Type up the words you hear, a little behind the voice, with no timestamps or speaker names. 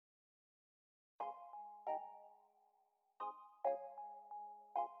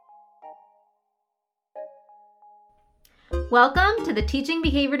Welcome to the Teaching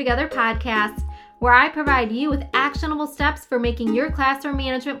Behavior Together podcast, where I provide you with actionable steps for making your classroom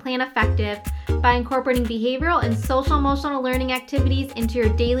management plan effective by incorporating behavioral and social-emotional learning activities into your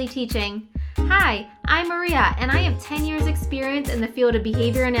daily teaching. Hi, I'm Maria, and I have 10 years experience in the field of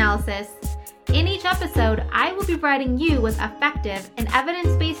behavior analysis. In each episode, I will be providing you with effective and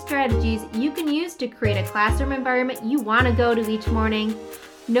evidence-based strategies you can use to create a classroom environment you want to go to each morning.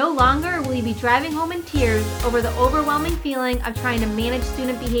 No longer will you be driving home in tears over the overwhelming feeling of trying to manage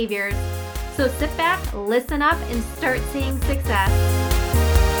student behaviors. So sit back, listen up, and start seeing success.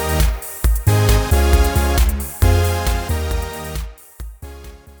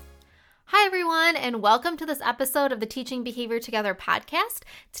 Hi everyone, and welcome to this episode of the Teaching Behavior Together podcast.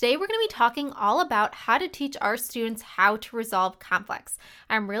 Today we're going to be talking all about how to teach our students how to resolve conflicts.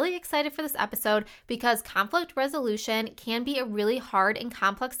 I'm really excited for this episode because conflict resolution can be a really hard and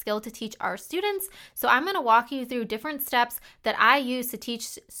complex skill to teach our students. So I'm going to walk you through different steps that I use to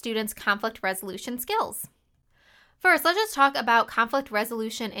teach students conflict resolution skills. First, let's just talk about conflict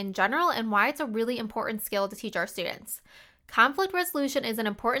resolution in general and why it's a really important skill to teach our students. Conflict resolution is an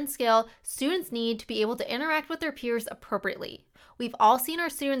important skill students need to be able to interact with their peers appropriately. We've all seen our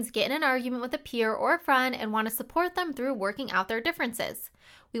students get in an argument with a peer or a friend and want to support them through working out their differences.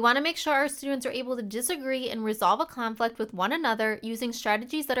 We want to make sure our students are able to disagree and resolve a conflict with one another using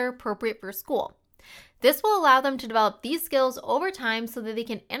strategies that are appropriate for school. This will allow them to develop these skills over time so that they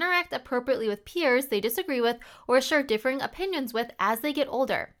can interact appropriately with peers they disagree with or share differing opinions with as they get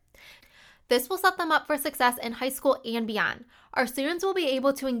older. This will set them up for success in high school and beyond. Our students will be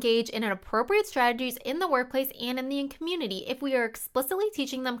able to engage in appropriate strategies in the workplace and in the community if we are explicitly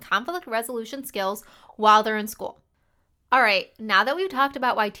teaching them conflict resolution skills while they're in school. All right, now that we've talked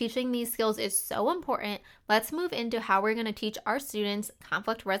about why teaching these skills is so important, let's move into how we're going to teach our students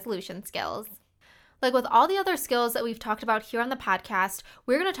conflict resolution skills. Like with all the other skills that we've talked about here on the podcast,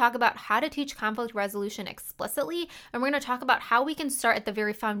 we're going to talk about how to teach conflict resolution explicitly, and we're going to talk about how we can start at the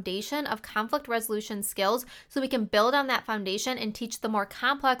very foundation of conflict resolution skills so we can build on that foundation and teach the more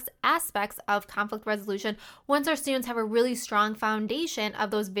complex aspects of conflict resolution once our students have a really strong foundation of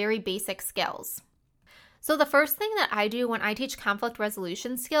those very basic skills. So the first thing that I do when I teach conflict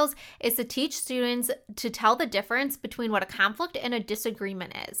resolution skills is to teach students to tell the difference between what a conflict and a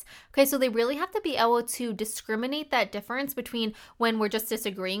disagreement is. Okay, so they really have to be able to discriminate that difference between when we're just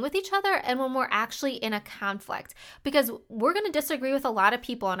disagreeing with each other and when we're actually in a conflict. Because we're going to disagree with a lot of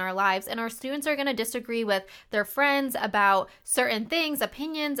people in our lives, and our students are going to disagree with their friends about certain things,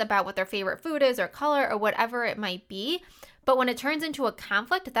 opinions about what their favorite food is or color or whatever it might be. But when it turns into a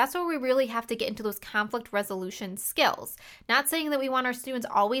conflict, that's where we really have to get into those conflict resolution skills. Not saying that we want our students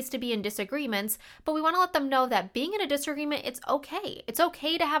always to be in disagreements, but we want to let them know that being in a disagreement, it's okay. It's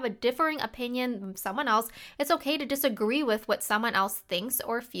okay to have a differing opinion from someone else. It's okay to disagree with what someone else thinks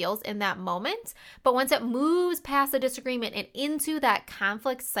or feels in that moment. But once it moves past the disagreement and into that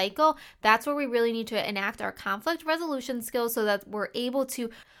conflict cycle, that's where we really need to enact our conflict resolution skills so that we're able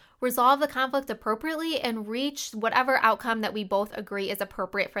to resolve the conflict appropriately and reach whatever outcome that we both agree is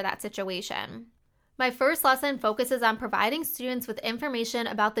appropriate for that situation. My first lesson focuses on providing students with information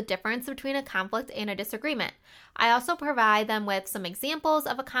about the difference between a conflict and a disagreement. I also provide them with some examples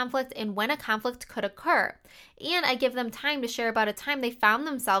of a conflict and when a conflict could occur. And I give them time to share about a time they found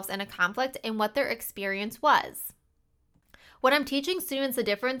themselves in a conflict and what their experience was. When I'm teaching students the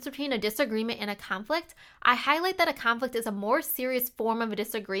difference between a disagreement and a conflict, I highlight that a conflict is a more serious form of a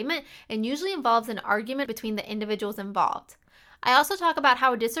disagreement and usually involves an argument between the individuals involved. I also talk about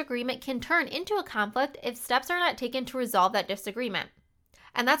how a disagreement can turn into a conflict if steps are not taken to resolve that disagreement.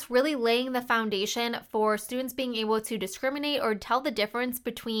 And that's really laying the foundation for students being able to discriminate or tell the difference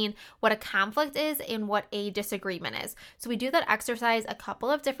between what a conflict is and what a disagreement is. So we do that exercise a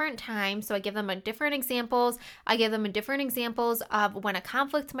couple of different times. So I give them different examples. I give them different examples of when a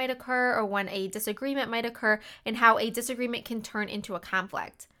conflict might occur or when a disagreement might occur and how a disagreement can turn into a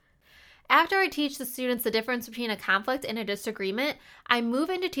conflict. After I teach the students the difference between a conflict and a disagreement, I move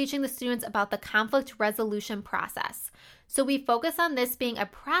into teaching the students about the conflict resolution process. So we focus on this being a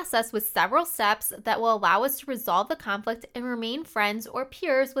process with several steps that will allow us to resolve the conflict and remain friends or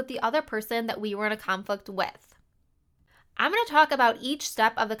peers with the other person that we were in a conflict with. I'm going to talk about each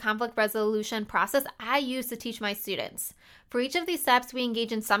step of the conflict resolution process I use to teach my students. For each of these steps, we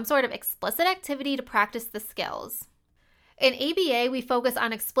engage in some sort of explicit activity to practice the skills. In ABA, we focus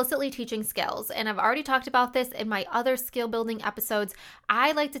on explicitly teaching skills, and I've already talked about this in my other skill building episodes.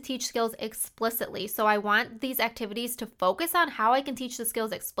 I like to teach skills explicitly, so I want these activities to focus on how I can teach the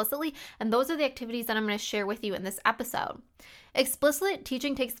skills explicitly, and those are the activities that I'm going to share with you in this episode. Explicit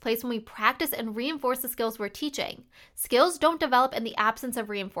teaching takes place when we practice and reinforce the skills we're teaching. Skills don't develop in the absence of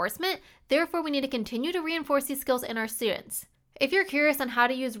reinforcement, therefore we need to continue to reinforce these skills in our students. If you're curious on how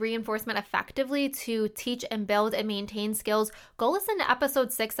to use reinforcement effectively to teach and build and maintain skills, go listen to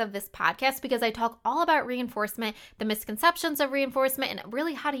episode 6 of this podcast because I talk all about reinforcement, the misconceptions of reinforcement, and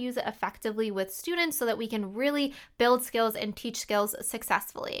really how to use it effectively with students so that we can really build skills and teach skills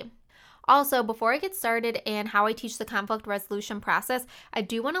successfully. Also, before I get started in how I teach the conflict resolution process, I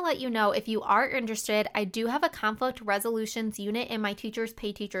do want to let you know if you are interested, I do have a conflict resolutions unit in my Teachers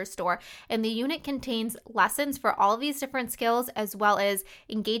Pay Teachers store, and the unit contains lessons for all of these different skills as well as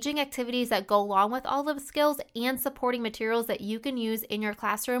engaging activities that go along with all of the skills and supporting materials that you can use in your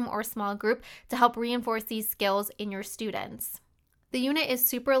classroom or small group to help reinforce these skills in your students. The unit is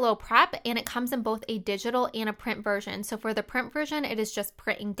super low prep and it comes in both a digital and a print version. So for the print version, it is just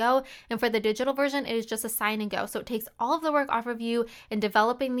print and go. And for the digital version, it is just assign and go. So it takes all of the work off of you in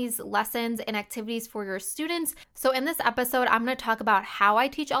developing these lessons and activities for your students. So in this episode, I'm going to talk about how I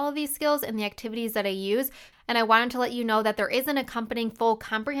teach all of these skills and the activities that I use. And I wanted to let you know that there is an accompanying full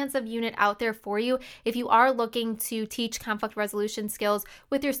comprehensive unit out there for you if you are looking to teach conflict resolution skills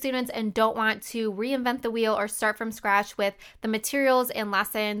with your students and don't want to reinvent the wheel or start from scratch with the materials and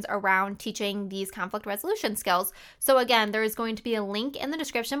lessons around teaching these conflict resolution skills. So again, there is going to be a link in the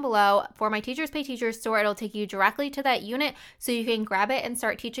description below for my Teachers Pay Teachers store. It'll take you directly to that unit so you can grab it and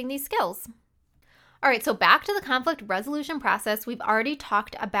start teaching these skills. All right, so back to the conflict resolution process. We've already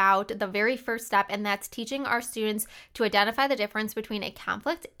talked about the very first step, and that's teaching our students to identify the difference between a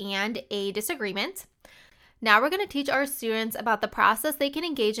conflict and a disagreement. Now we're going to teach our students about the process they can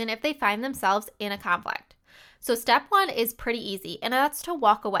engage in if they find themselves in a conflict. So step 1 is pretty easy, and that's to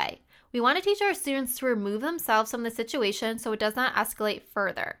walk away. We want to teach our students to remove themselves from the situation so it does not escalate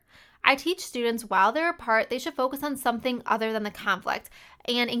further. I teach students while they're apart, they should focus on something other than the conflict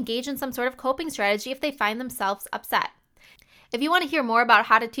and engage in some sort of coping strategy if they find themselves upset. If you want to hear more about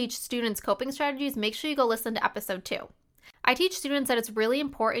how to teach students coping strategies, make sure you go listen to episode 2. I teach students that it's really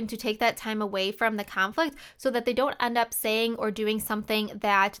important to take that time away from the conflict so that they don't end up saying or doing something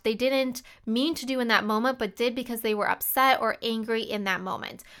that they didn't mean to do in that moment but did because they were upset or angry in that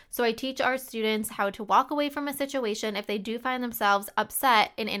moment. So I teach our students how to walk away from a situation if they do find themselves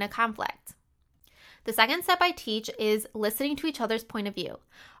upset and in a conflict. The second step I teach is listening to each other's point of view.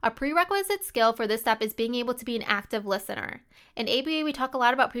 A prerequisite skill for this step is being able to be an active listener. In ABA, we talk a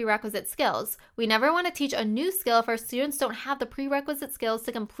lot about prerequisite skills. We never want to teach a new skill if our students don't have the prerequisite skills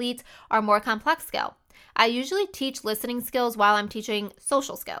to complete our more complex skill. I usually teach listening skills while I'm teaching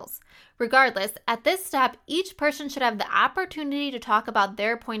social skills. Regardless, at this step, each person should have the opportunity to talk about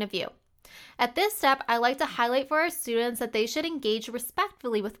their point of view. At this step, I like to highlight for our students that they should engage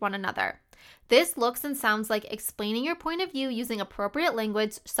respectfully with one another. This looks and sounds like explaining your point of view using appropriate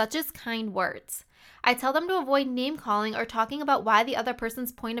language such as kind words. I tell them to avoid name calling or talking about why the other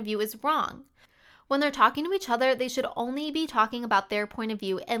person's point of view is wrong. When they're talking to each other, they should only be talking about their point of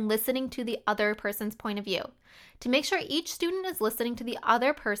view and listening to the other person's point of view. To make sure each student is listening to the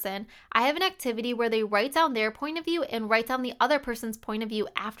other person, I have an activity where they write down their point of view and write down the other person's point of view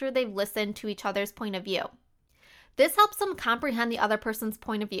after they've listened to each other's point of view. This helps them comprehend the other person's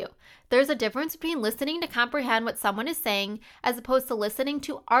point of view. There's a difference between listening to comprehend what someone is saying as opposed to listening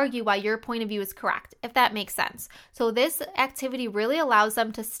to argue why your point of view is correct, if that makes sense. So this activity really allows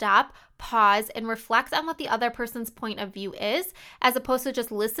them to stop, pause, and reflect on what the other person's point of view is, as opposed to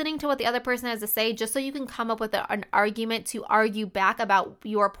just listening to what the other person has to say just so you can come up with an argument to argue back about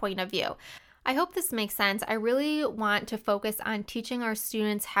your point of view. I hope this makes sense. I really want to focus on teaching our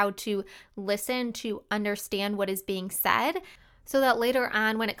students how to listen to understand what is being said so that later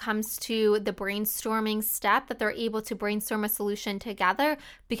on when it comes to the brainstorming step that they're able to brainstorm a solution together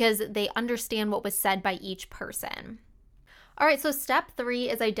because they understand what was said by each person. All right, so step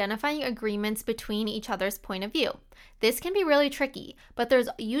 3 is identifying agreements between each other's point of view. This can be really tricky, but there's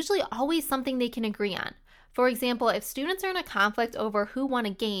usually always something they can agree on. For example, if students are in a conflict over who won a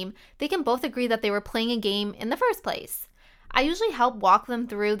game, they can both agree that they were playing a game in the first place. I usually help walk them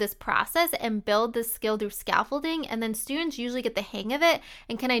through this process and build this skill through scaffolding, and then students usually get the hang of it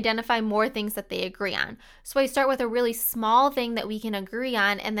and can identify more things that they agree on. So I start with a really small thing that we can agree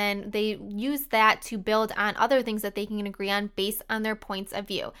on, and then they use that to build on other things that they can agree on based on their points of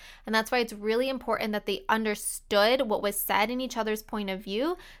view. And that's why it's really important that they understood what was said in each other's point of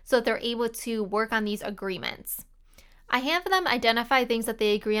view so that they're able to work on these agreements. I have them identify things that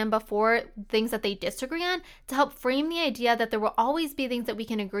they agree on before things that they disagree on to help frame the idea that there will always be things that we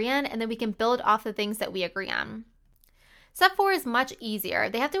can agree on and then we can build off the things that we agree on. Step 4 is much easier.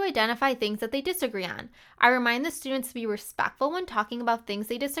 They have to identify things that they disagree on. I remind the students to be respectful when talking about things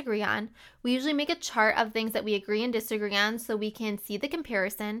they disagree on. We usually make a chart of things that we agree and disagree on so we can see the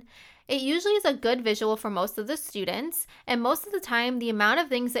comparison. It usually is a good visual for most of the students, and most of the time, the amount of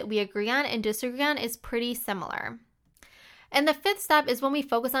things that we agree on and disagree on is pretty similar. And the 5th step is when we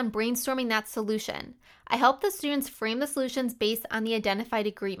focus on brainstorming that solution. I help the students frame the solutions based on the identified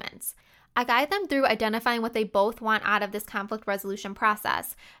agreements. I guide them through identifying what they both want out of this conflict resolution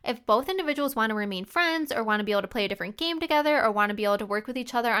process. If both individuals want to remain friends or want to be able to play a different game together or want to be able to work with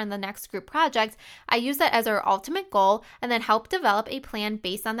each other on the next group project, I use that as our ultimate goal and then help develop a plan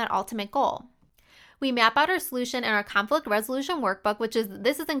based on that ultimate goal. We map out our solution in our conflict resolution workbook,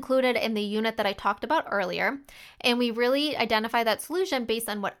 this is included in the unit that I talked about earlier. And we really identify that solution based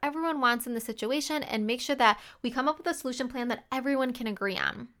on what everyone wants in the situation and make sure that we come up with a solution plan that everyone can agree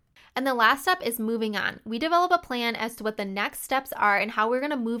on. And the last step is moving on. We develop a plan as to what the next steps are and how we're going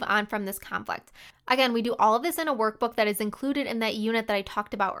to move on from this conflict. Again, we do all of this in a workbook that is included in that unit that I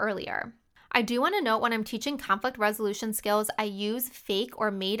talked about earlier. I do want to note when I'm teaching conflict resolution skills, I use fake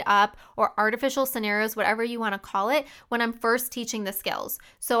or made up or artificial scenarios, whatever you want to call it, when I'm first teaching the skills.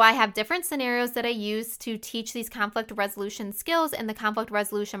 So I have different scenarios that I use to teach these conflict resolution skills in the conflict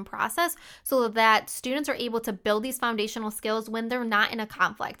resolution process so that students are able to build these foundational skills when they're not in a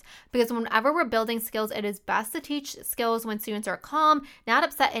conflict. Because whenever we're building skills, it is best to teach skills when students are calm, not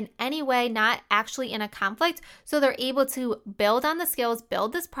upset in any way, not actually in a conflict, so they're able to build on the skills,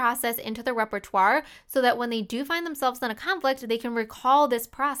 build this process into the repertoire so that when they do find themselves in a conflict, they can recall this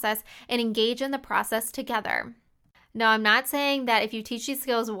process and engage in the process together. Now, I'm not saying that if you teach these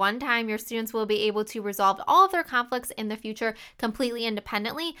skills one time, your students will be able to resolve all of their conflicts in the future completely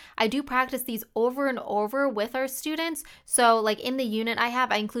independently. I do practice these over and over with our students. So like in the unit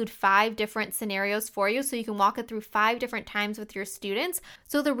I include 5 different scenarios for you. So you can walk it through 5 different times with your students.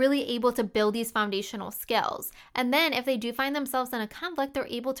 So they're really able to build these foundational skills. And then if they do find themselves in a conflict, they're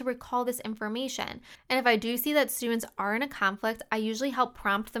able to recall this information. And if I do see that students are in a conflict, I usually help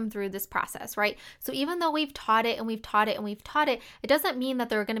prompt them through this process, right? So even though we've taught it and we've taught it, it doesn't mean that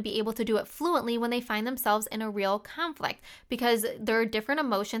they're going to be able to do it fluently when they find themselves in a real conflict, because there are different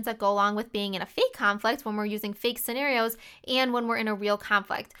emotions that go along with being in a fake conflict when we're using fake scenarios and when we're in a real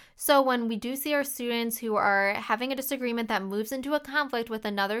conflict. So when we do see our students who are having a disagreement that moves into a conflict with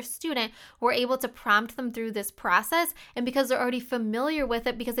another student, we're able to prompt them through this process, and because they're already familiar with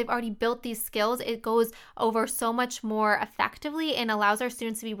it, because they've already built these skills, it goes over so much more effectively and allows our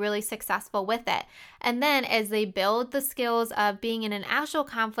students to be really successful with it. And then as they build the skills of being in an actual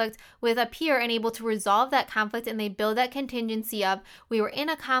conflict with a peer and able to resolve that conflict, and they build that contingency of, we were in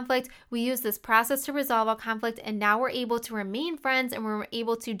a conflict, we used this process to resolve a conflict, and now we're able to remain friends and we're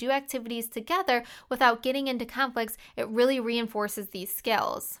able to do activities together without getting into conflicts, it really reinforces these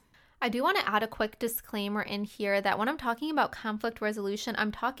skills. I do want to add a quick disclaimer in here that when I'm talking about conflict resolution,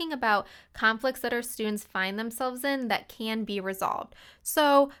 I'm talking about conflicts that our students find themselves in that can be resolved.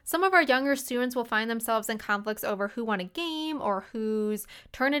 So some of our younger students will find themselves in conflicts over who won a game or whose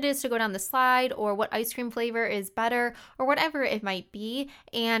turn it is to go down the slide or what ice cream flavor is better or whatever it might be,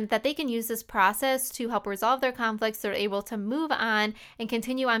 and that they can use this process to help resolve their conflicts so they're able to move on and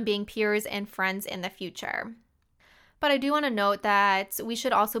continue on being peers and friends in the future. But I do want to note that we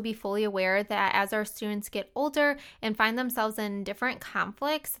should also be fully aware that as our students get older and find themselves in different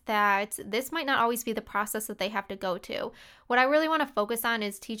conflicts, that this might not always be the process that they have to go to. What I really want to focus on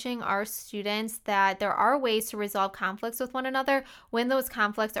is teaching our students that there are ways to resolve conflicts with one another when those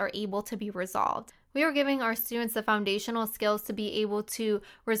conflicts are able to be resolved. We are giving our students the foundational skills to be able to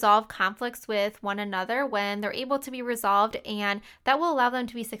resolve conflicts with one another when they're able to be resolved, and that will allow them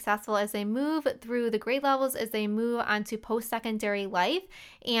to be successful as they move through the grade levels, as they move on to post-secondary life,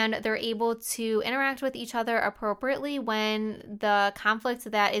 and they're able to interact with each other appropriately when the conflict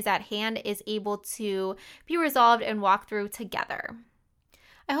that is at hand is able to be resolved and walk through together.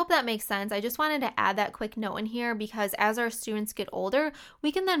 I hope that makes sense. I just wanted to add that quick note in here because as our students get older,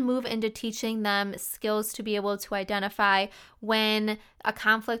 we can then move into teaching them skills to be able to identify when a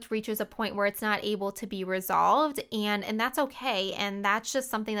conflict reaches a point where it's not able to be resolved, and that's okay, and that's just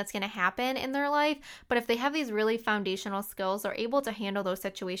something that's going to happen in their life. But if they have these really foundational skills, they're able to handle those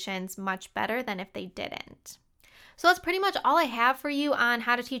situations much better than if they didn't. So that's pretty much all I have for you on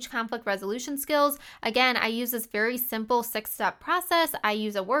how to teach conflict resolution skills. Again, I use this very simple 6-step process. I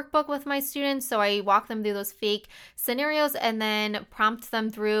use a workbook with my students, so I walk them through those fake scenarios and then prompt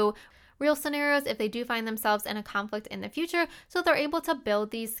them through real scenarios if they do find themselves in a conflict in the future, so they're able to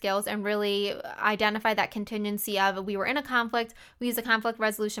build these skills and really identify that contingency of we were in a conflict, we used a conflict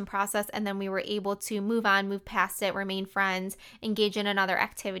resolution process, and then we were able to move on, move past it, remain friends, engage in another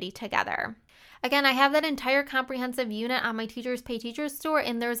activity together. Again, I have that entire comprehensive unit on my Teachers Pay Teachers store,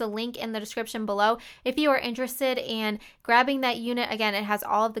 and there's a link in the description below if you are interested in grabbing that unit. Again, it has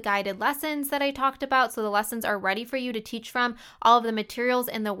all of the guided lessons that I talked about, so the lessons are ready for you to teach from, all of the materials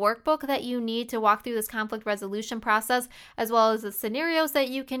in the workbook that you need to walk through this conflict resolution process, as well as the scenarios that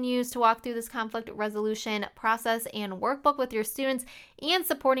you can use to walk through this conflict resolution process and workbook with your students, and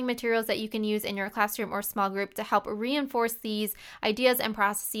supporting materials that you can use in your classroom or small group to help reinforce these ideas and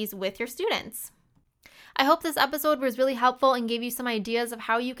processes with your students. I hope this episode was really helpful and gave you some ideas of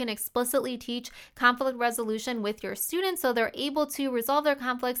how you can explicitly teach conflict resolution with your students so they're able to resolve their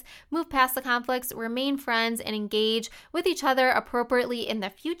conflicts, move past the conflicts, remain friends, and engage with each other appropriately in the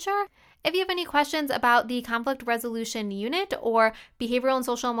future. If you have any questions about the conflict resolution unit or behavioral and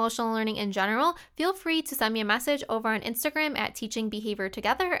social emotional learning in general, feel free to send me a message over on Instagram at Teaching Behavior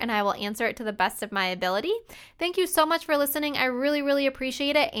Together, and I will answer it to the best of my ability. Thank you so much for listening. I really, really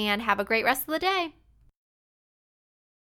appreciate it, and have a great rest of the day.